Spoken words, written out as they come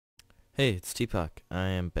Hey, it's Tpok. I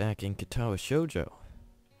am back in Katawa Shoujo.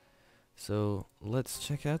 So, let's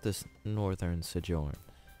check out this northern sojourn.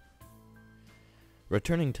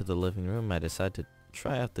 Returning to the living room, I decide to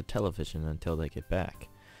try out the television until they get back.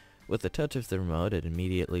 With a touch of the remote, it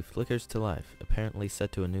immediately flickers to life, apparently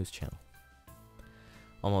set to a news channel.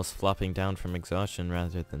 Almost flopping down from exhaustion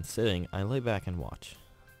rather than sitting, I lay back and watch.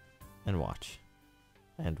 And watch.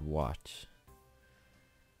 And watch.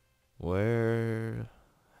 Where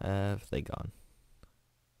have they gone?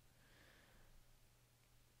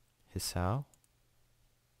 Hisao?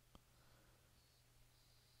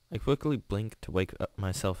 I quickly blink to wake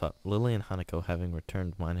myself up, Lily and Hanako having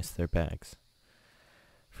returned minus their bags.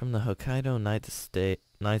 From the Hokkaido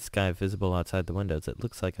night sky visible outside the windows, it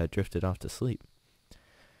looks like I drifted off to sleep.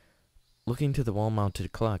 Looking to the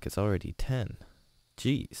wall-mounted clock, it's already 10.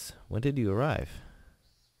 Geez, when did you arrive?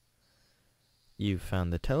 You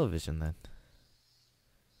found the television then?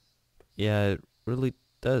 Yeah, it really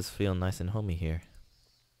does feel nice and homey here.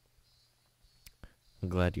 I'm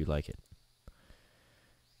glad you like it.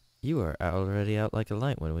 You were already out like a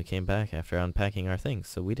light when we came back after unpacking our things,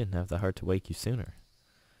 so we didn't have the heart to wake you sooner.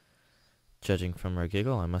 Judging from her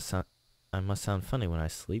giggle, I must sound funny when I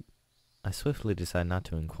sleep. I swiftly decide not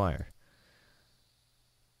to inquire.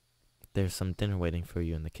 There's some dinner waiting for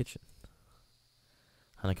you in the kitchen.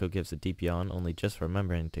 Hanako gives a deep yawn, only just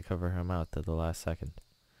remembering to cover her mouth at the last second.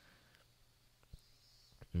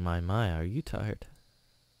 My, are you tired?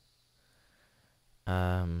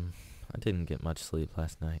 I didn't get much sleep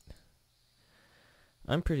last night.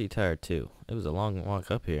 I'm pretty tired too. It was a long walk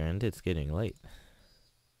up here and it's getting late.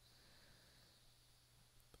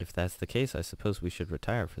 If that's the case, I suppose we should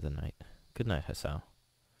retire for the night. Good night, Hisao.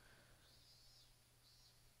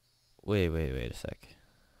 Wait a sec.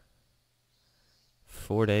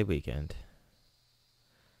 4-day weekend.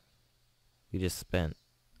 We just spent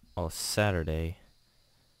all Saturday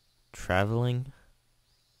traveling.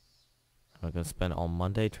 I'm gonna spend all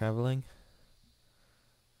Monday traveling.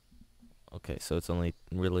 Okay, so it's only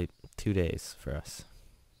really 2 days for us.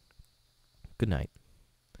 Good night.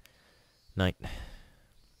 Night.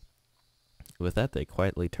 With that, they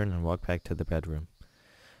quietly turn and walk back to the bedroom.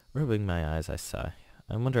 Rubbing my eyes, I sigh.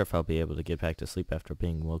 I wonder if I'll be able to get back to sleep after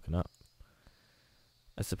being woken up.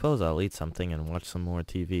 I suppose I'll eat something and watch some more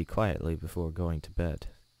TV quietly before going to bed.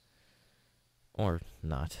 Or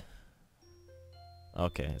not.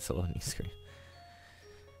 Okay, it's a loading screen.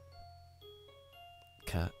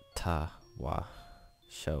 Katawa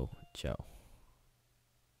Shoujo.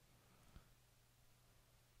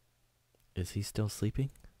 Is he still sleeping?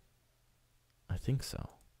 I think so.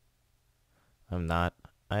 I'm not.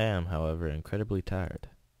 I am, however, incredibly tired.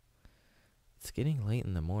 It's getting late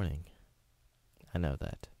in the morning. I know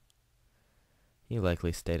that. He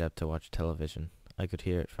likely stayed up to watch television. I could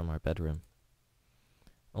hear it from our bedroom.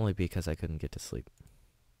 Only because I couldn't get to sleep.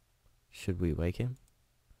 Should we wake him?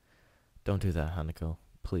 Don't do that, Hanako.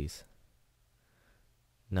 Please.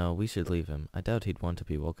 No, we should leave him. I doubt he'd want to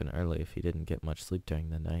be woken early if he didn't get much sleep during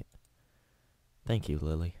the night. Thank you,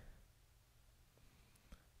 Lily.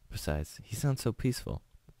 Besides, he sounds so peaceful.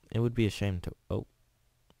 It would be a shame to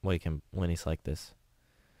wake him when he's like this.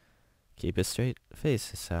 Keep a straight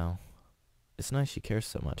face, Hisao. It's nice she cares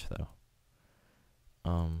so much, though.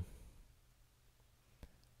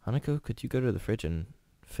 Hanako, could you go to the fridge and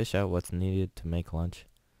fish out what's needed to make lunch?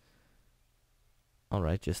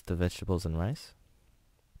 Alright, just the vegetables and rice?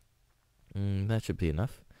 That should be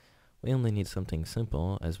enough. We only need something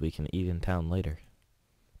simple, as we can eat in town later.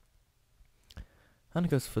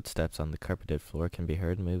 Hanako's footsteps on the carpeted floor can be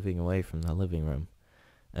heard moving away from the living room.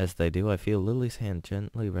 As they do, I feel Lily's hand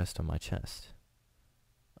gently rest on my chest.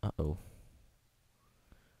 Uh-oh.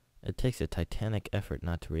 It takes a titanic effort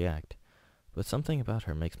not to react, but something about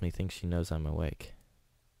her makes me think she knows I'm awake.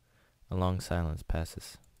 A long silence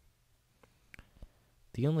passes.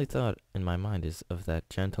 The only thought in my mind is of that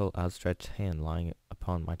gentle, outstretched hand lying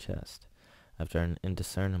upon my chest. After an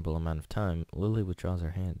indiscernible amount of time, Lily withdraws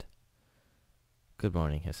her hand. Good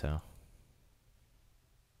morning, Hisao.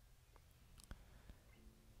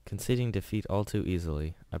 Conceding defeat all too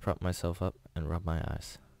easily, I prop myself up and rub my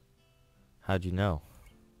eyes. How'd you know?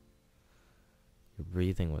 Your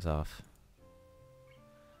breathing was off.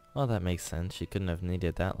 Well, that makes sense. She couldn't have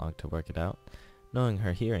needed that long to work it out. Knowing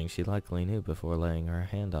her hearing, she likely knew before laying her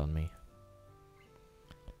hand on me.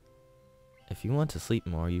 If you want to sleep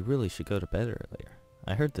more, you really should go to bed earlier.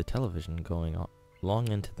 I heard the television going on long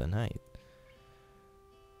into the night.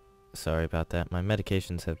 Sorry about that. My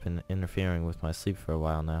medications have been interfering with my sleep for a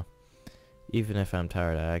while now. Even if I'm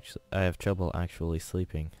tired, I have trouble actually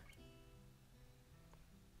sleeping.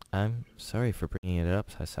 I'm sorry for bringing it up,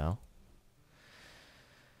 Hisao.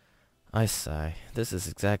 I sigh. This is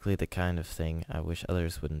exactly the kind of thing I wish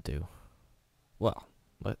others wouldn't do. Well,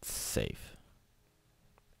 let's save.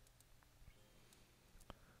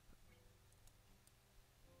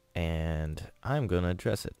 And I'm gonna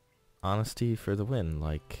address it. Honesty for the win,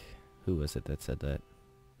 like, who was it that said that?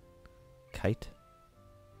 Kite?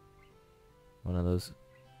 One of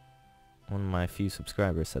my few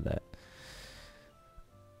subscribers said that.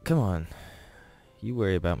 Come on. You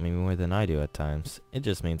worry about me more than I do at times. It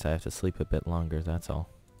just means I have to sleep a bit longer, that's all.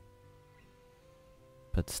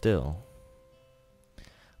 But still,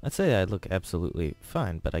 I'd say I look absolutely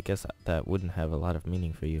fine, but I guess that wouldn't have a lot of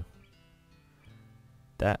meaning for you.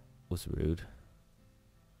 That was rude.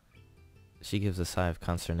 She gives a sigh of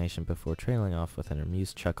consternation before trailing off with an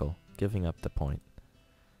amused chuckle, giving up the point.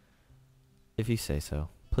 If you say so,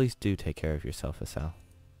 please do take care of yourself, Hisao.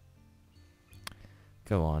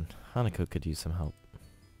 Go on, Hanako could use some help.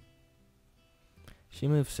 She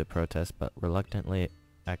moves to protest, but reluctantly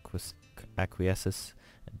acquiesces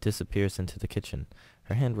and disappears into the kitchen,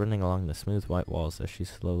 her hand running along the smooth white walls as she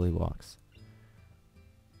slowly walks.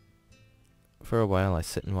 For a while I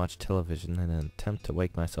sit and watch television in an attempt to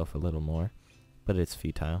wake myself a little more, but it's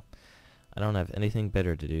futile. I don't have anything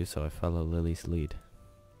better to do, so I follow Lily's lead.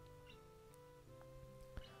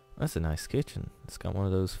 That's a nice kitchen. It's got one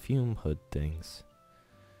of those fume hood things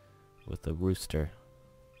with a rooster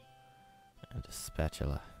and a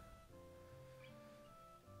spatula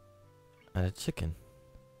and a chicken.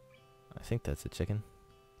 I think that's a chicken.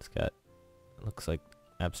 It's got, looks like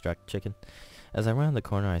abstract chicken. As I round the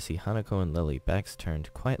corner, I see Hanako and Lily, backs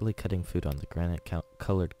turned, quietly cutting food on the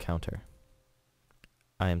granite-colored counter.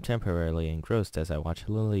 I am temporarily engrossed as I watch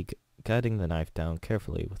Lily guiding the knife down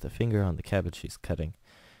carefully with a finger on the cabbage she's cutting.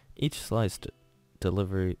 Each slice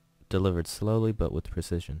delivered slowly but with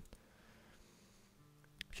precision.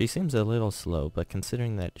 She seems a little slow, but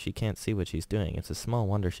considering that she can't see what she's doing, it's a small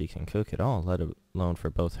wonder she can cook at all, let alone for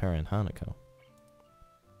both her and Hanako.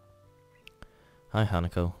 Hi,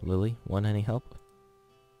 Hanako. Lily, want any help?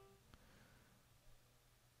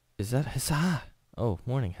 Is that Hisao? Oh,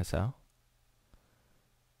 morning, Hisao.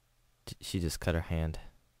 She just cut her hand.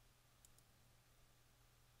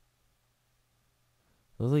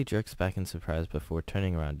 Lily jerks back in surprise before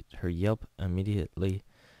turning around, her yelp immediately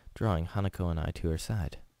drawing Hanako and I to her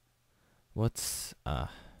side. What's, A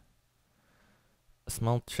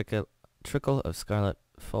small trickle of scarlet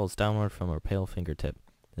falls downward from her pale fingertip,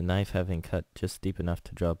 the knife having cut just deep enough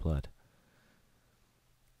to draw blood.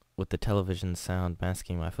 With the television sound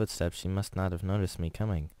masking my footsteps, she must not have noticed me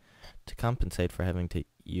coming. To compensate for having to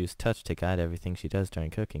use touch to guide everything she does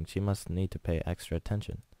during cooking, she must need to pay extra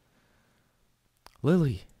attention.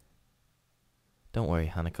 Lily! Don't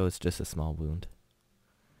worry, Hanako, it's just a small wound.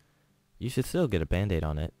 You should still get a band-aid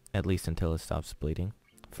on it, at least until it stops bleeding.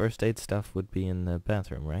 First aid stuff would be in the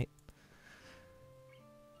bathroom, right?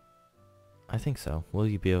 I think so. Will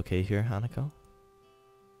you be okay here, Hanako?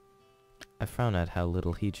 I frown at how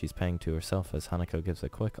little heed she's paying to herself as Hanako gives a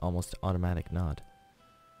quick, almost automatic nod.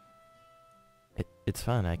 It's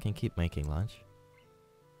fine, I can keep making lunch.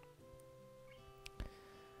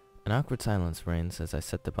 An awkward silence reigns as I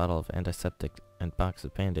set the bottle of antiseptic and box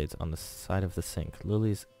of band-aids on the side of the sink,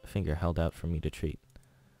 Lily's finger held out for me to treat.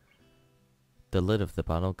 The lid of the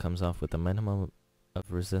bottle comes off with a minimum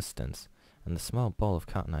of resistance, and the small ball of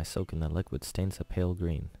cotton I soak in the liquid stains a pale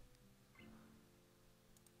green.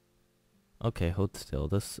 Okay, hold still.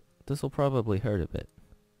 This'll probably hurt a bit.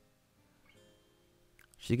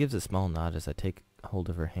 She gives a small nod as I take hold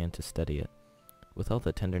of her hand to steady it. With all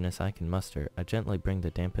the tenderness I can muster, I gently bring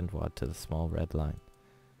the dampened wad to the small red line.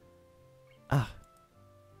 Ah!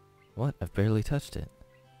 What? I've barely touched it.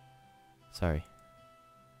 Sorry.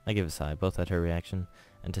 I give a sigh, both at her reaction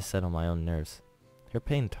and to settle my own nerves. Her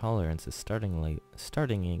pain tolerance is startlingly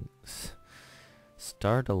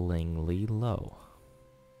low.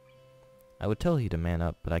 I would tell you to man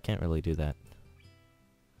up, but I can't really do that.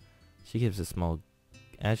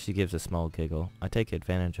 As she gives a small giggle, I take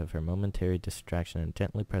advantage of her momentary distraction and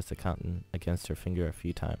gently press the cotton against her finger a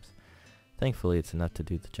few times. Thankfully, it's enough to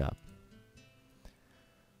do the job.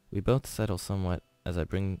 We both settle somewhat as I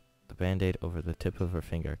bring the band-aid over the tip of her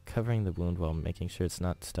finger, covering the wound while making sure it's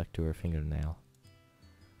not stuck to her fingernail.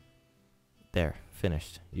 There,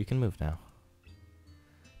 finished. You can move now.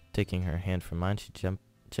 Taking her hand from mine, she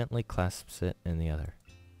gently clasps it in the other.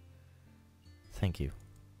 Thank you.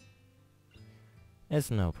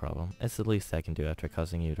 It's no problem. It's the least I can do after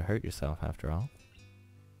causing you to hurt yourself, after all.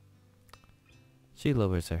 She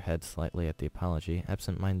lowers her head slightly at the apology,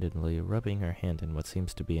 absent-mindedly rubbing her hand in what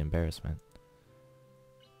seems to be embarrassment.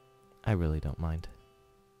 I really don't mind.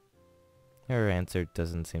 Her answer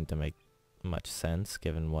doesn't seem to make much sense,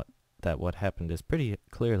 given what happened is pretty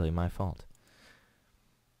clearly my fault.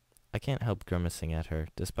 I can't help grimacing at her,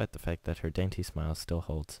 despite the fact that her dainty smile still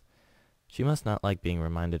holds. She must not like being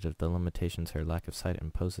reminded of the limitations her lack of sight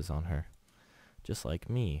imposes on her. Just like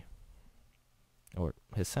me. Or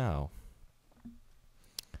Hisao.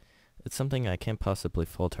 It's something I can't possibly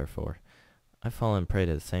fault her for. I've fallen prey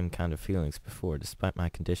to the same kind of feelings before, despite my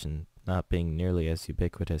condition not being nearly as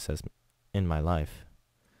ubiquitous as in my life.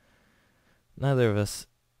 Neither of us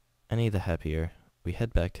any the happier. We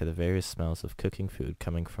head back to the various smells of cooking food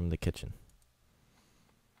coming from the kitchen.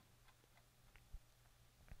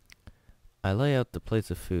 I lay out the plates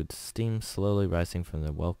of food, steam slowly rising from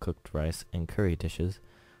the well-cooked rice and curry dishes,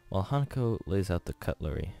 while Hanako lays out the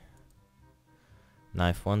cutlery.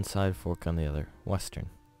 Knife one side, fork on the other. Western.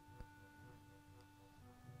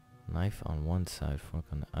 Knife on one side, fork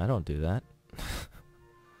on the... I don't do that.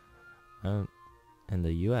 In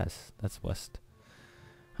the US, that's West.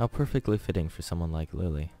 How perfectly fitting for someone like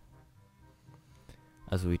Lily.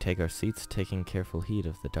 As we take our seats, taking careful heed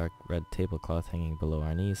of the dark red tablecloth hanging below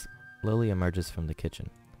our knees, Lily emerges from the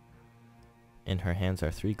kitchen. In her hands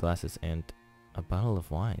are 3 glasses and a bottle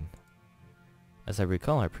of wine. As I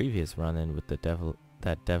recall our previous run-in with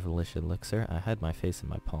that devilish elixir, I had my face in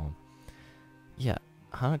my palm. Yeah,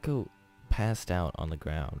 Hanako passed out on the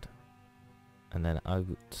ground, and then I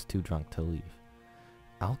was too drunk to leave.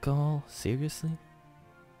 Alcohol? Seriously?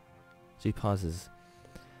 She pauses,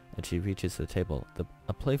 and she reaches the table,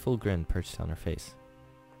 a playful grin perched on her face.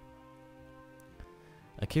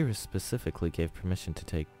 Akira specifically gave permission to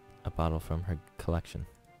take a bottle from her collection.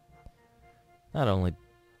 Not only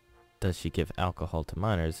does she give alcohol to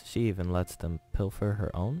minors, she even lets them pilfer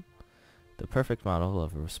her own? The perfect model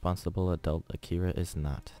of a responsible adult Akira is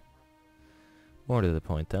not. More to the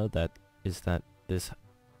point, though, that this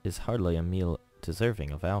is hardly a meal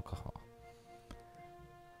deserving of alcohol.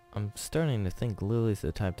 I'm starting to think Lily's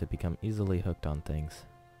the type to become easily hooked on things.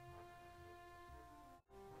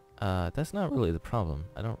 That's not really the problem.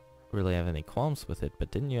 I don't really have any qualms with it,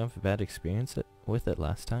 but didn't you have a bad experience with it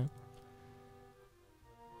last time?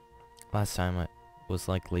 Last time it was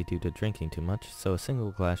likely due to drinking too much, so a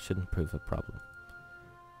single glass shouldn't prove a problem.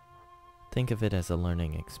 Think of it as a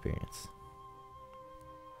learning experience.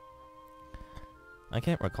 I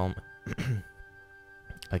can't recall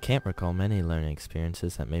many learning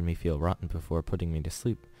experiences that made me feel rotten before putting me to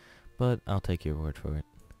sleep, but I'll take your word for it.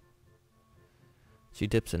 She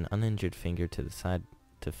dips an uninjured finger to the side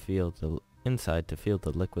to feel the inside to feel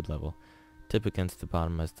the liquid level, tip against the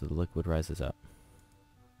bottom as the liquid rises up.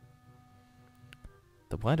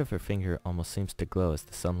 The white of her finger almost seems to glow as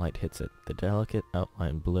the sunlight hits it, the delicate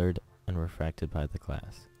outline blurred and refracted by the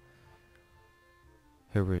glass.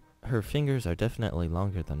 Her fingers are definitely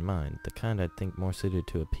longer than mine, the kind I'd think more suited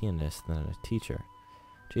to a pianist than a teacher.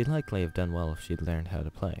 She'd likely have done well if she'd learned how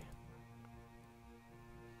to play.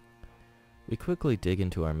 We quickly dig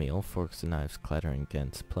into our meal, forks and knives clattering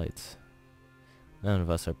against plates. None of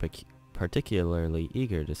us are particularly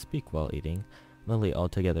eager to speak while eating, Lily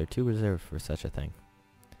altogether too reserved for such a thing.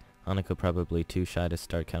 Hanako probably too shy to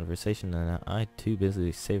start conversation, and I too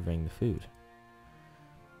busy savoring the food.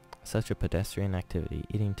 Such a pedestrian activity,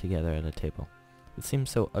 eating together at a table. It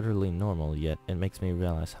seems so utterly normal, yet it makes me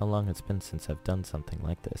realize how long it's been since I've done something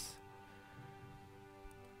like this.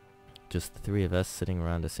 Just the 3 of us sitting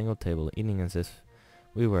around a single table, eating as if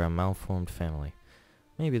we were a malformed family.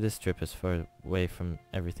 Maybe this trip as far away from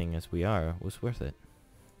everything as we are was worth it.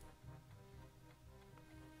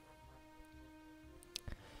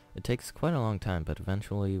 It takes quite a long time, but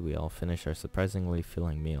eventually we all finish our surprisingly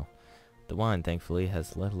filling meal. The wine, thankfully,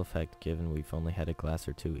 has little effect given we've only had a glass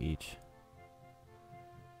or 2 each.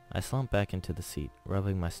 I slump back into the seat,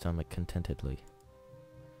 rubbing my stomach contentedly.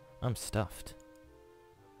 I'm stuffed.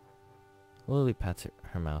 Lily pats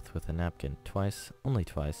her mouth with a napkin twice, only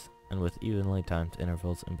twice, and with evenly timed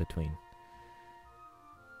intervals in between.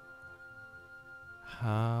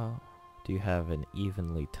 How do you have an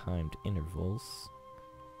evenly timed intervals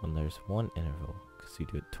when there's 1 interval? Because you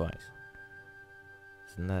do it twice.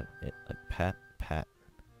 Isn't that it? Like pat, pat.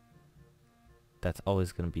 That's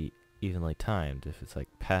always going to be evenly timed if it's like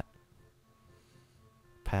pat,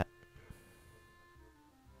 pat,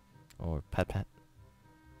 or pat, pat.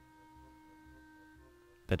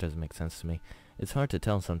 That doesn't make sense to me. It's hard to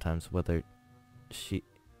tell sometimes whether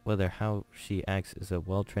how she acts is a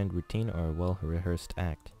well-trained routine or a well-rehearsed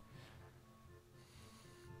act.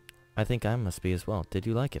 I think I must be as well. Did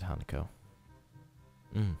you like it, Hanako?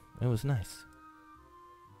 It was nice.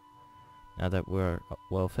 Now that we're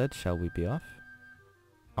well fed, shall we be off?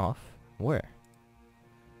 Off? Where?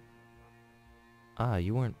 Ah,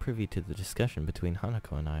 you weren't privy to the discussion between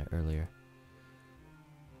Hanako and I earlier.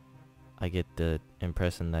 I get the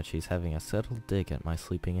impression that she's having a subtle dig at my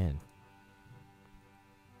sleeping in.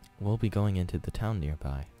 We'll be going into the town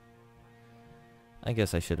nearby. I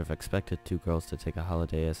guess I should have expected two girls to take a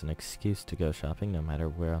holiday as an excuse to go shopping no matter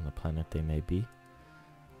where on the planet they may be.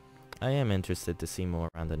 I am interested to see more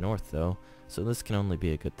around the north though, so this can only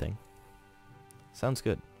be a good thing. Sounds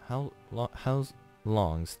good. How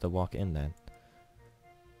long's the walk in then?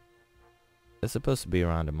 It's supposed to be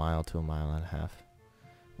around a mile to a mile and a half.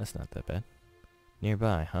 That's not that bad.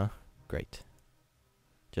 Nearby, huh? Great.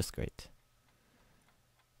 Just great.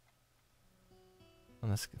 Well,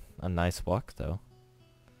 that's a nice walk though.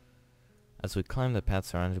 As we climb the path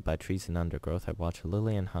surrounded by trees and undergrowth, I watch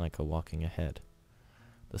Lily and Hanako walking ahead.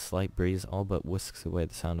 The slight breeze all but whisks away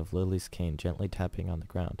the sound of Lily's cane gently tapping on the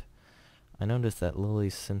ground. I notice that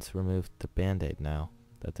Lily's since removed the band-aid now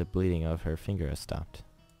that the bleeding of her finger has stopped.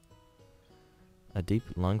 A deep,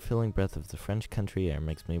 lung-filling breath of the French country air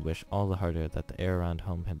makes me wish all the harder that the air around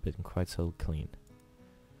home had been quite so clean.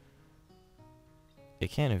 It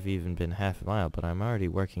can't have even been half a mile, but I'm already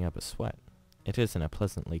working up a sweat. It isn't a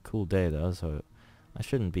pleasantly cool day though, so I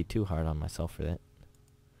shouldn't be too hard on myself for that.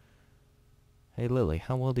 Hey Lily,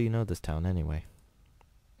 how well do you know this town anyway?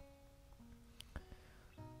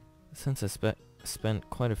 Since I spent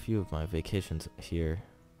quite a few of my vacations here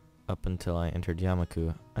up until I entered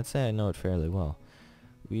Yamaku, I'd say I know it fairly well.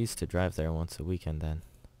 We used to drive there once a weekend then.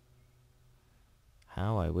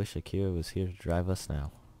 How I wish Akira was here to drive us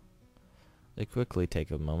now. I quickly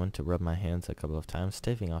take a moment to rub my hands a couple of times,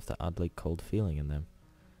 staving off the oddly cold feeling in them.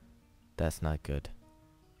 That's not good.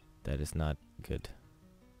 That is not good.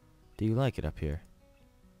 Do you like it up here?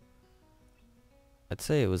 I'd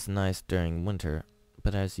say it was nice during winter,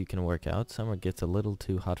 but as you can work out, summer gets a little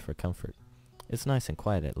too hot for comfort. It's nice and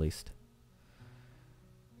quiet at least.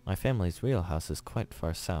 My family's real house is quite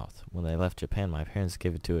far south. When they left Japan, my parents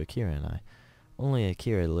gave it to Akira and I. Only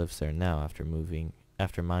Akira lives there now after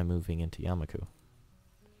my moving into Yamaku.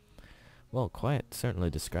 Well, quiet certainly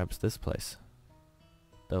describes this place,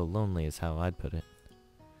 though lonely is how I'd put it.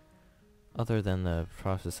 Other than the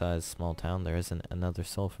prophesized small town, there isn't another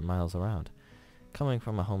soul for miles around. Coming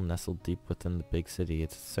from a home nestled deep within the big city,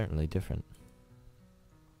 it's certainly different.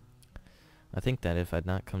 I think that if I'd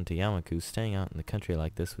not come to Yamaku, staying out in the country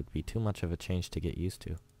like this would be too much of a change to get used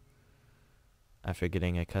to. After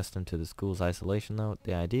getting accustomed to the school's isolation though,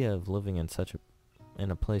 the idea of living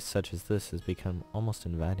in a place such as this has become almost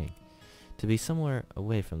inviting. To be somewhere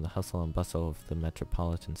away from the hustle and bustle of the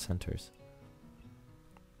metropolitan centers.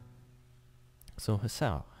 So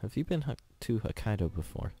Hisao, have you been to Hokkaido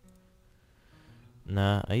before?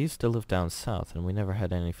 Nah, I used to live down south and we never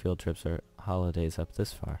had any field trips or holidays up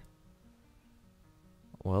this far.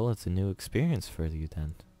 Well, it's a new experience for you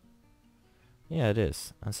then. Yeah, it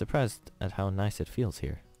is. I'm surprised at how nice it feels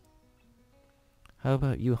here. How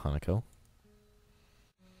about you, Hanako?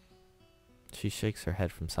 She shakes her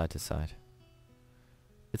head from side to side.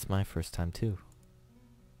 It's my first time too.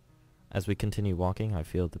 As we continue walking, I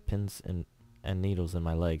feel the pins and needles in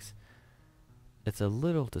my legs. It's a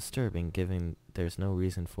little disturbing given there's no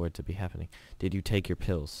reason for it to be happening. Did you take your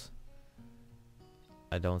pills?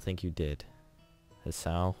 I don't think you did.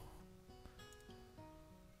 Hisao?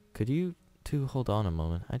 Could you two hold on a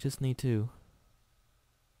moment? I just need to...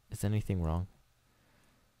 Is anything wrong?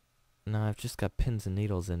 No, I've just got pins and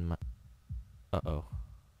needles in my... Uh-oh.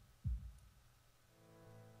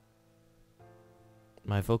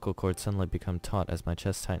 My vocal cords suddenly become taut as my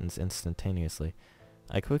chest tightens instantaneously.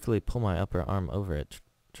 I quickly pull my upper arm over it,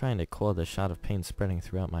 trying to quell the shot of pain spreading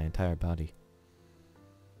throughout my entire body.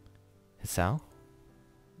 Hisao?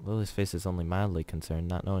 Lily's face is only mildly concerned,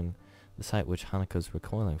 not knowing the sight which Hanako's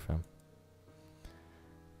recoiling from.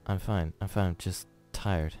 I'm fine, just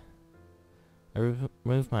tired. I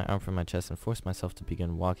remove my arm from my chest and force myself to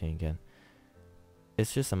begin walking again.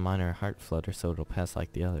 It's just a minor heart flutter, so it'll pass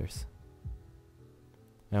like the others.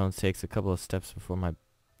 It only takes a couple of steps before my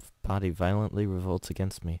body violently revolts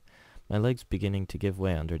against me, my legs beginning to give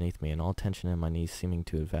way underneath me and all tension in my knees seeming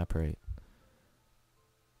to evaporate.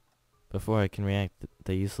 Before I can react,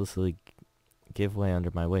 they uselessly give way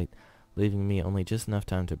under my weight, leaving me only just enough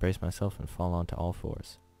time to brace myself and fall onto all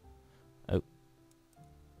fours. Oh.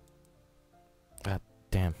 God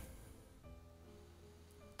damn.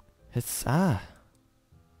 As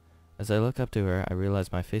I look up to her, I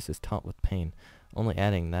realize my face is taut with pain, only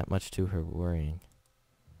adding that much to her worrying.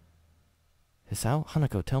 Hisao?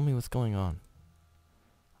 Hanako, tell me what's going on.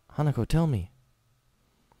 Hanako, tell me.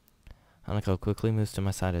 Hanako quickly moves to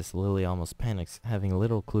my side as Lily almost panics, having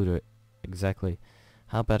little clue to exactly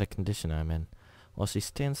how bad a condition I'm in. While she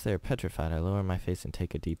stands there petrified, I lower my face and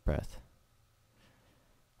take a deep breath.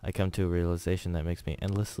 I come to a realization that makes me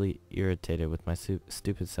endlessly irritated with my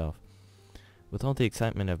stupid self. With all the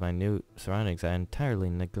excitement of my new surroundings, I entirely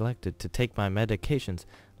neglected to take my medications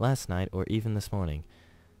last night or even this morning.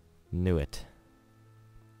 Knew it.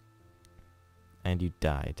 And you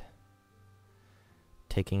died.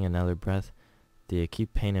 Taking another breath, the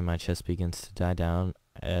acute pain in my chest begins to die down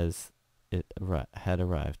as it had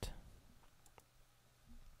arrived.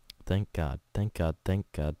 Thank God, thank God,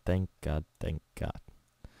 thank God, thank God, thank God.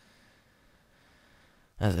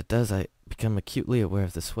 As it does, I become acutely aware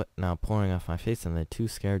of the sweat now pouring off my face and the two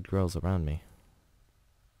scared girls around me.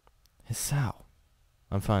 Hisao.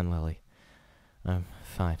 I'm fine, Lily. I'm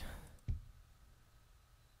fine.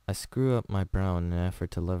 I screw up my brow in an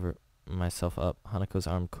effort to lever myself up. Hanako's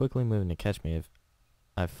arm quickly moving to catch me if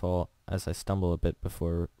I fall as I stumble a bit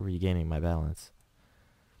before regaining my balance.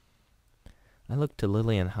 I look to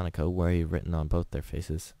Lily and Hanako, worry written on both their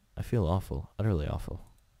faces. I feel awful, utterly awful.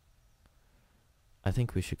 I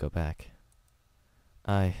think we should go back.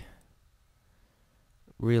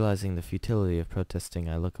 Realizing the futility of protesting,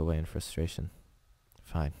 I look away in frustration.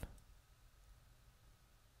 Fine.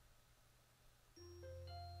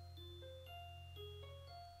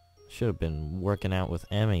 Should have been working out with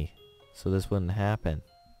Emmy, so this wouldn't happen.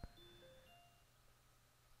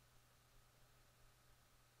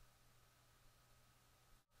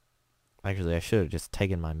 Actually, I should have just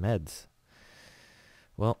taken my meds.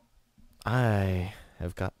 Well, I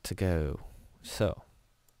have got to go. So,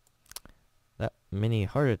 that mini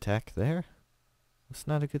heart attack there was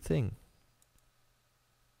not a good thing.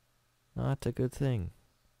 Not a good thing.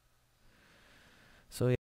 So, yeah.